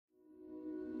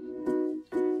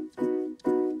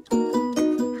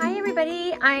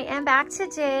I am back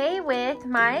today with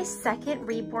my second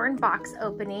Reborn box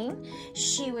opening.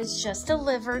 She was just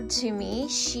delivered to me.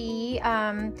 She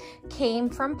came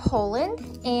from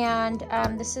Poland, and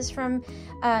this is from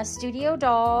Studio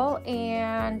Doll,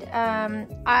 and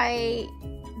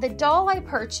the doll I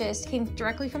purchased came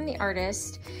directly from the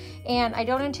artist, and I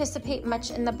don't anticipate much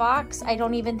in the box. I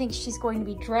don't even think she's going to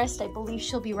be dressed. I believe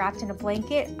she'll be wrapped in a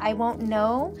blanket. I won't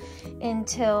know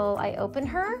until I open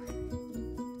her.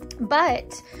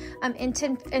 But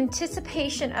in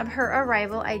anticipation of her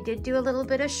arrival, I did do a little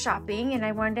bit of shopping, and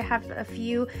I wanted to have a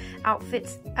few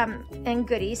outfits and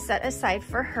goodies set aside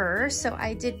for her. So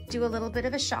I did do a little bit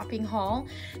of a shopping haul.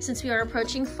 Since we are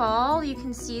approaching fall, you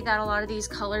can see that a lot of these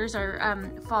colors are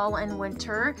fall and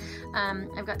winter.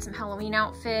 I've got some Halloween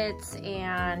outfits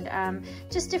and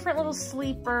just different little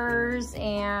sleepers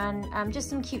and just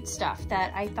some cute stuff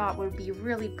that I thought would be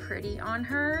really pretty on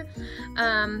her.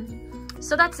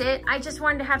 So that's it. I just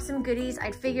wanted to have some goodies. I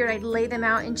figured I'd lay them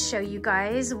out and show you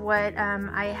guys what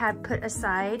I had put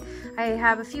aside. I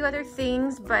have a few other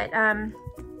things, but I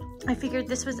figured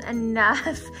this was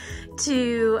enough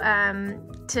to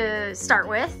start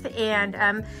with,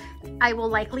 and I will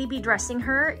likely be dressing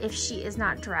her if she is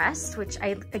not dressed, which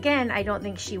I don't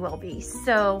think she will be.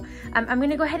 So I'm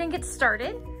gonna go ahead and get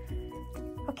started.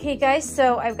 Okay guys,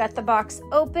 so I've got the box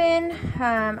open.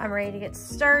 I'm ready to get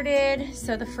started.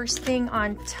 So the first thing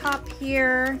on top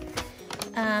here,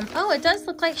 oh, it does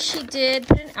look like she did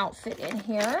put an outfit in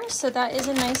here. So that is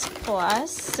a nice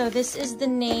plus. So this is the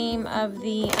name of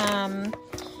the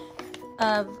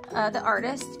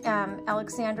artist,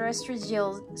 Alexandra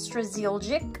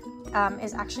Strazielczyk,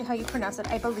 is actually how you pronounce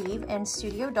it, I believe, and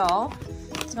Studio Doll.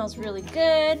 It smells really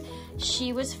good.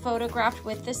 She was photographed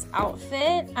with this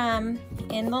outfit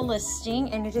in the listing,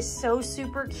 and it is so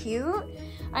super cute.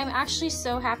 I'm actually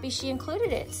so happy she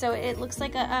included it. So it looks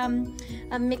like a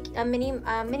Minnie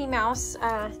Mouse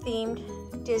themed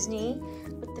Disney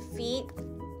with the feet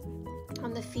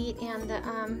on the feet and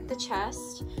the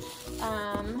chest.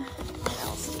 What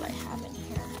else do I have in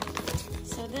here?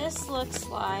 So this looks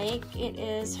like it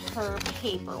is her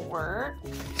paperwork.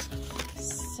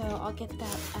 So I'll get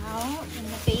that out. And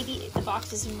the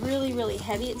box is really, really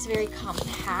heavy. It's very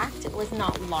compact. It was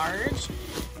not large.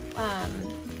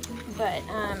 But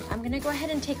I'm gonna go ahead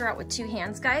and take her out with two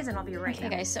hands, guys, and I'll be right back.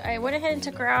 Okay, guys, so I went ahead and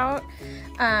took her out.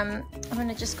 I'm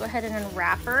gonna just go ahead and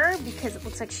unwrap her because it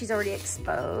looks like she's already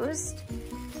exposed.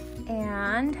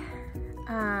 And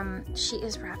she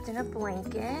is wrapped in a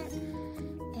blanket,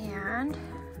 and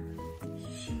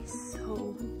she's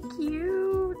so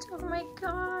cute. Oh my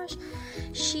gosh.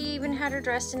 She even had her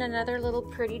dressed in another little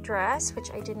pretty dress,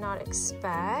 which I did not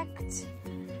expect.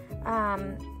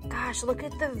 Gosh, look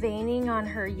at the veining on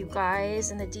her, you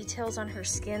guys, and the details on her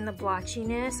skin, the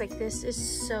blotchiness. Like, this is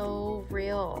so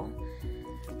real.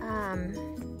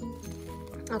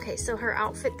 Okay, so her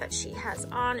outfit that she has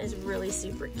on is really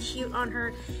super cute on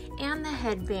her, and the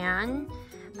headband,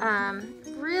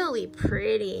 really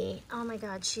pretty. Oh my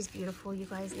God, she's beautiful, you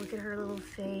guys. Look at her little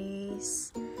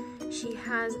face.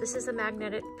 This is a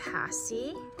magnetic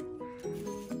passy,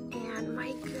 and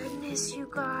my goodness, you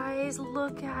guys,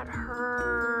 look at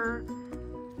her.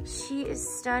 She is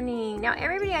stunning. Now,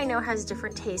 everybody I know has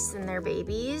different tastes in their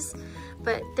babies,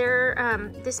 but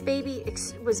this baby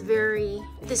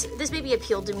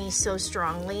appealed to me so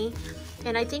strongly.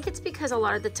 And I think it's because a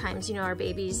lot of the times, you know, our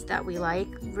babies that we like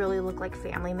really look like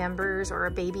family members or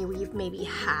a baby we've maybe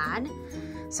had.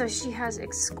 So she has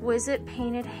exquisite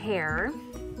painted hair.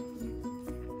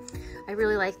 I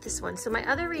really like this one. So my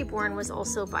other Reborn was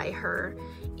also by her,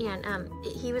 and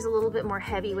he was a little bit more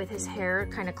heavy with his hair,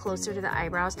 kind of closer to the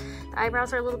eyebrows. The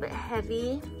eyebrows are a little bit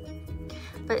heavy,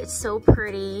 but it's so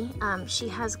pretty. She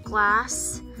has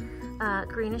glass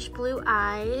greenish blue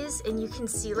eyes, and you can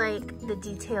see like the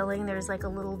detailing. There's like a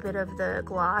little bit of the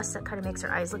gloss that kind of makes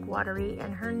her eyes look watery,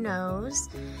 and her nose,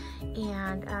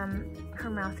 and her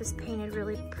mouth is painted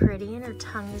really pretty, and her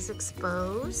tongue is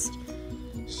exposed.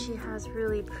 She has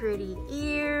really pretty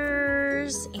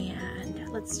ears, and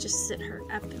let's just sit her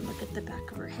up and look at the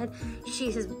back of her head.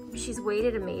 She's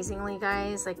weighted amazingly,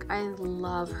 guys. Like, I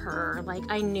love her. Like,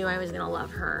 I knew I was gonna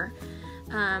love her.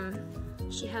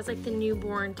 She has like the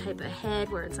newborn type of head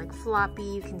where it's like floppy.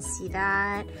 You can see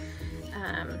that.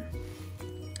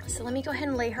 So let me go ahead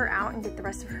and lay her out and get the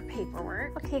rest of her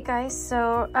paperwork. Okay, guys,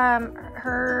 so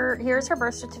here's her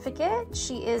birth certificate.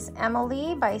 She is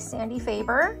Amelie by Sandy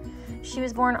Faber. She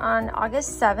was born on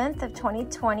August 7th of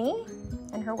 2020,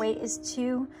 and her weight is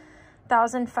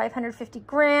 2,550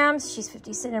 grams. She's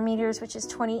 50 centimeters, which is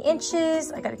 20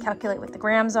 inches. I got to calculate what the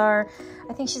grams are.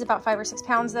 I think she's about 5 or 6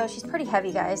 pounds though. She's pretty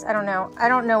heavy, guys. I don't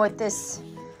know what this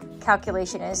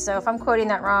calculation is. So if I'm quoting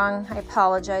that wrong, I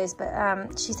apologize,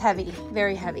 but she's heavy,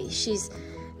 very heavy. She's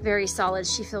very solid.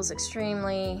 She feels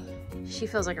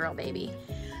like a real baby.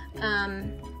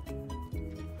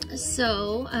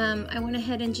 I went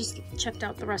ahead and just checked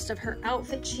out the rest of her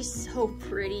outfit. She's so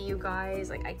pretty, you guys.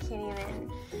 Like, I can't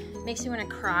even, makes me want to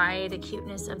cry, the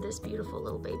cuteness of this beautiful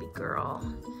little baby girl.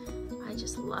 I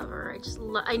just love her.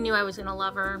 I knew I was gonna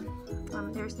love her.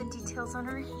 There's the details on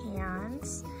her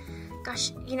hands.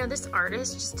 Gosh, you know, this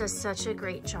artist just does such a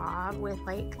great job with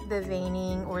like the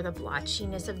veining or the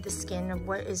blotchiness of the skin of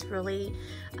what is really,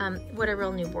 what a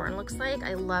real newborn looks like.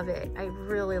 I love it. I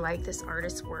really like this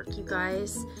artist's work, you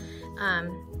guys.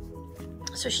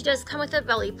 So she does come with a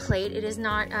belly plate. It is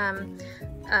not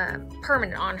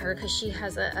permanent on her because she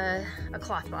has a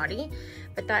cloth body,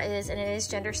 but that is, and it is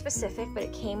gender specific, but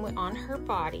it came on her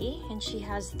body, and she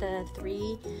has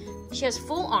she has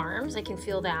full arms. I can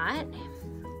feel that.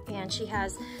 And she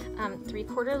has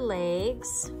 3/4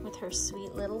 legs with her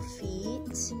sweet little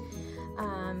feet.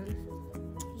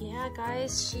 Yeah,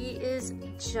 guys, she is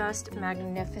just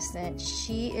magnificent.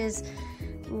 She is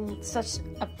such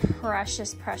a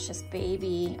precious, precious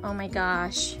baby. Oh my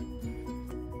gosh.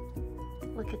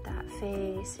 Look at that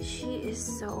face. She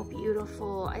is so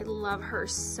beautiful. I love her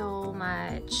so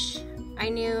much. I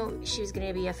knew she was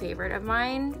gonna be a favorite of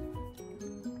mine,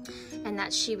 and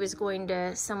that she was going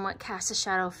to somewhat cast a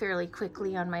shadow fairly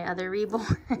quickly on my other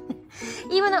Reborn.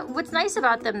 Even though, what's nice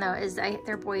about them though is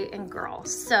they're boy and girl.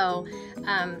 So,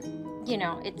 you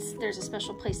know, there's a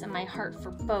special place in my heart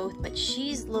for both, but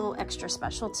she's a little extra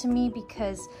special to me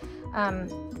because her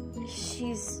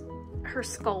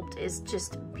sculpt is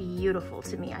just beautiful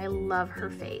to me. I love her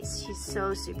face. She's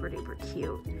so super duper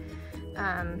cute.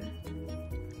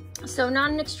 So not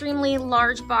an extremely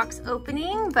large box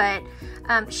opening, but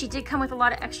she did come with a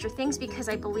lot of extra things because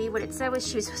I believe what it said was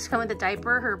she was supposed to come with a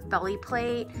diaper, her belly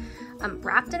plate,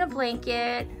 wrapped in a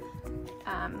blanket,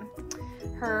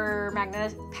 her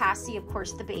magnetic passy, of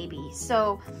course, the baby.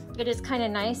 So it is kind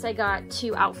of nice. I got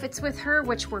 2 outfits with her,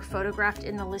 which were photographed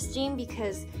in the listing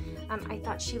because I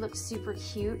thought she looked super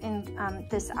cute in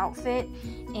this outfit,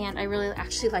 and I really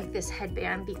actually like this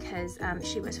headband because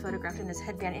she was photographed in this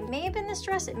headband. It may have been this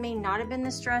dress, it may not have been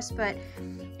this dress, but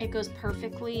it goes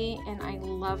perfectly, and I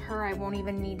love her. I won't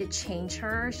even need to change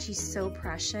her. She's so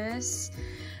precious.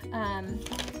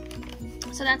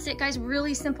 So that's it, guys.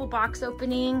 Really simple box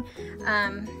opening.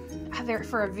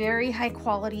 For a very high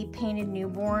quality painted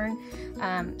newborn.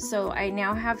 So I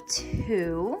now have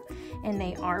 2, and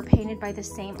they are painted by the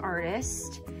same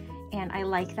artist, and I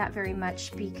like that very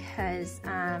much because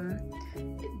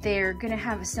they're gonna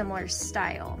have a similar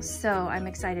style. So I'm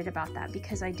excited about that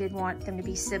because I did want them to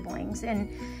be siblings. And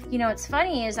you know, what's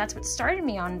funny is that's what started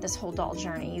me on this whole doll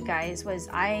journey, you guys, was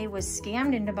I was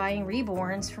scammed into buying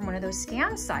Reborns from one of those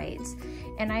scam sites,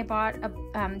 and I bought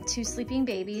 2 sleeping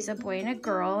babies, a boy and a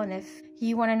girl. And if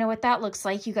you want to know what that looks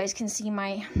like, you guys can see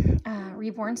my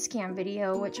Reborn scam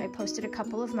video, which I posted a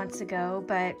couple of months ago.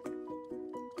 But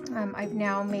I've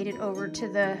now made it over to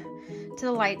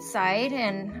the light side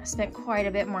and spent quite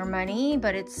a bit more money,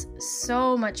 but it's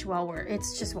so much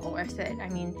it's just well worth it. I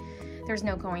mean, there's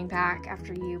no going back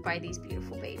after you buy these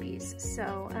beautiful babies.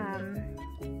 So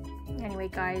anyway,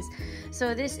 guys,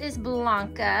 so this is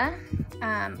Blanca.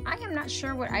 I am not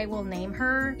sure what I will name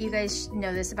her. You guys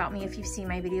know this about me if you've seen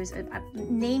my videos.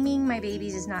 Naming my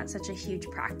babies is not such a huge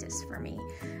practice for me.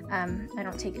 I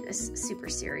don't take it as super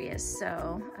serious,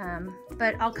 so,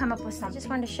 but I'll come up with something. I just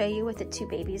wanted to show you what the 2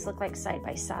 babies look like side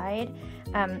by side.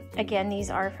 Again, these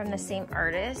are from the same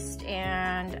artist,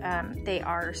 and they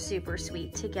are super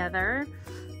sweet together.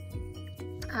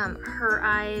 Her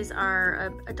eyes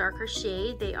are a darker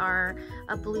shade. They are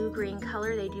a blue-green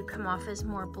color. They do come off as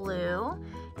more blue,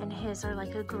 and his are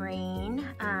like a green.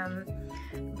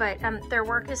 But their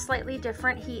work is slightly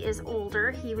different. He is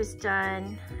older. He was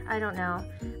done, I don't know,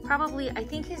 probably, I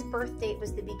think his birth date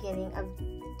was the beginning of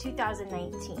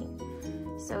 2019.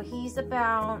 So he's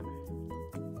about,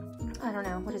 I don't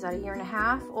know, what is that, 1.5 years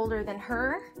older than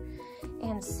her.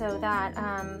 And so that,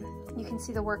 you can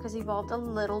see the work has evolved a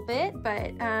little bit,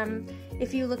 but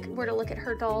if you were to look at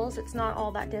her dolls, it's not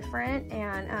all that different.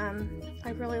 And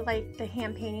I really like the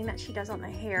hand painting that she does on the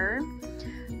hair.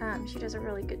 She does a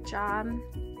really good job.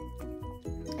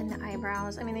 And the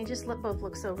eyebrows, I mean, they just both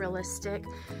look so realistic.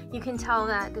 You can tell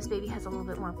that this baby has a little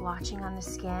bit more blotching on the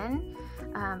skin,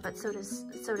 but so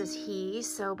does he.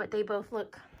 But they both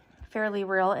look fairly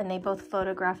real, and they both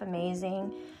photograph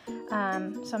amazing. So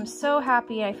I'm so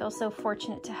happy. I feel so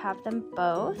fortunate to have them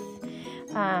both.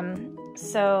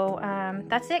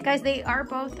 That's it, guys. They are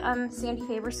both Sandy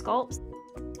Faber sculpts.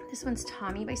 This one's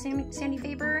Tommy by Sandy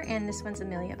Faber, and this one's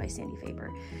Amelie by Sandy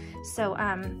Faber. So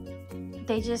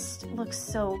they just look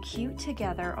so cute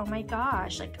together. Oh my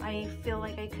gosh, like I feel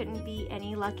like I couldn't be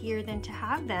any luckier than to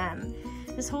have them.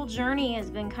 This whole journey has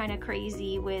been kind of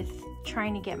crazy with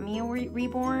trying to get me a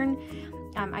Reborn.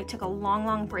 I took a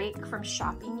long break from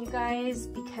shopping, you guys,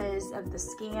 because of the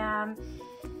scam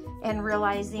and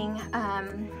realizing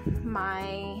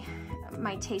my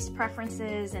taste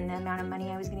preferences and the amount of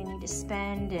money I was going to need to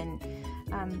spend, and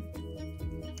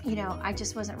you know, I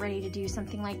just wasn't ready to do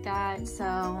something like that.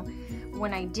 So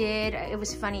when I did, it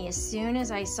was funny, as soon as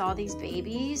I saw these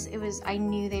babies, I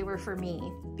knew they were for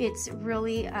me. It's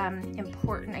really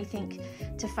important, I think,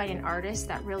 to find an artist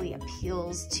that really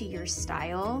appeals to your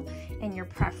style and your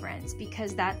preference,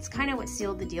 because that's kind of what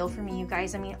sealed the deal for me, you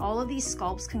guys. I mean, all of these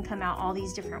sculpts can come out all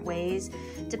these different ways,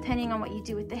 depending on what you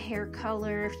do with the hair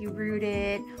color, if you root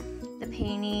it, the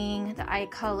painting, the eye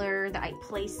color, the eye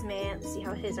placement. See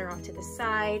how his are off to the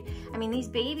side. I mean, these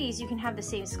babies, you can have the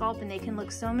same sculpt and they can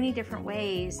look so many different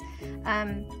ways.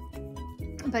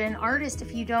 But an artist,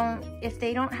 if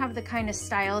they don't have the kind of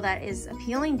style that is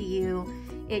appealing to you,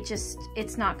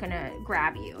 it's not gonna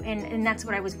grab you. And that's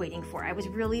what I was waiting for. I was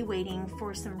really waiting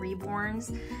for some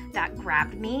Reborns that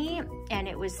grabbed me, and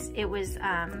it was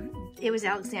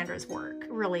Alexandra's work.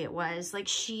 Really, it was. Like,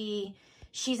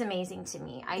 she's amazing to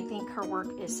me. I think her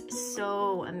work is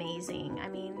so amazing. I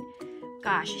mean,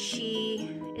 gosh,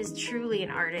 she is truly an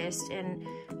artist, and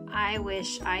I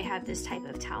wish I had this type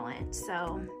of talent.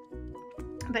 So,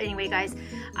 but anyway, guys,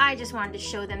 I just wanted to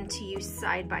show them to you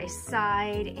side by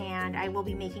side, and I will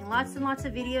be making lots and lots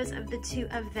of videos of the two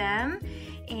of them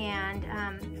and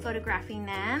photographing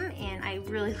them, and I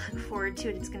really look forward to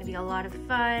it. It's going to be a lot of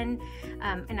fun,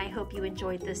 and I hope you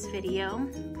enjoyed this video.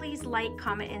 Please like,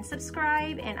 comment, and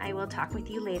subscribe, and I will talk with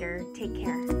you later. Take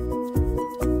care.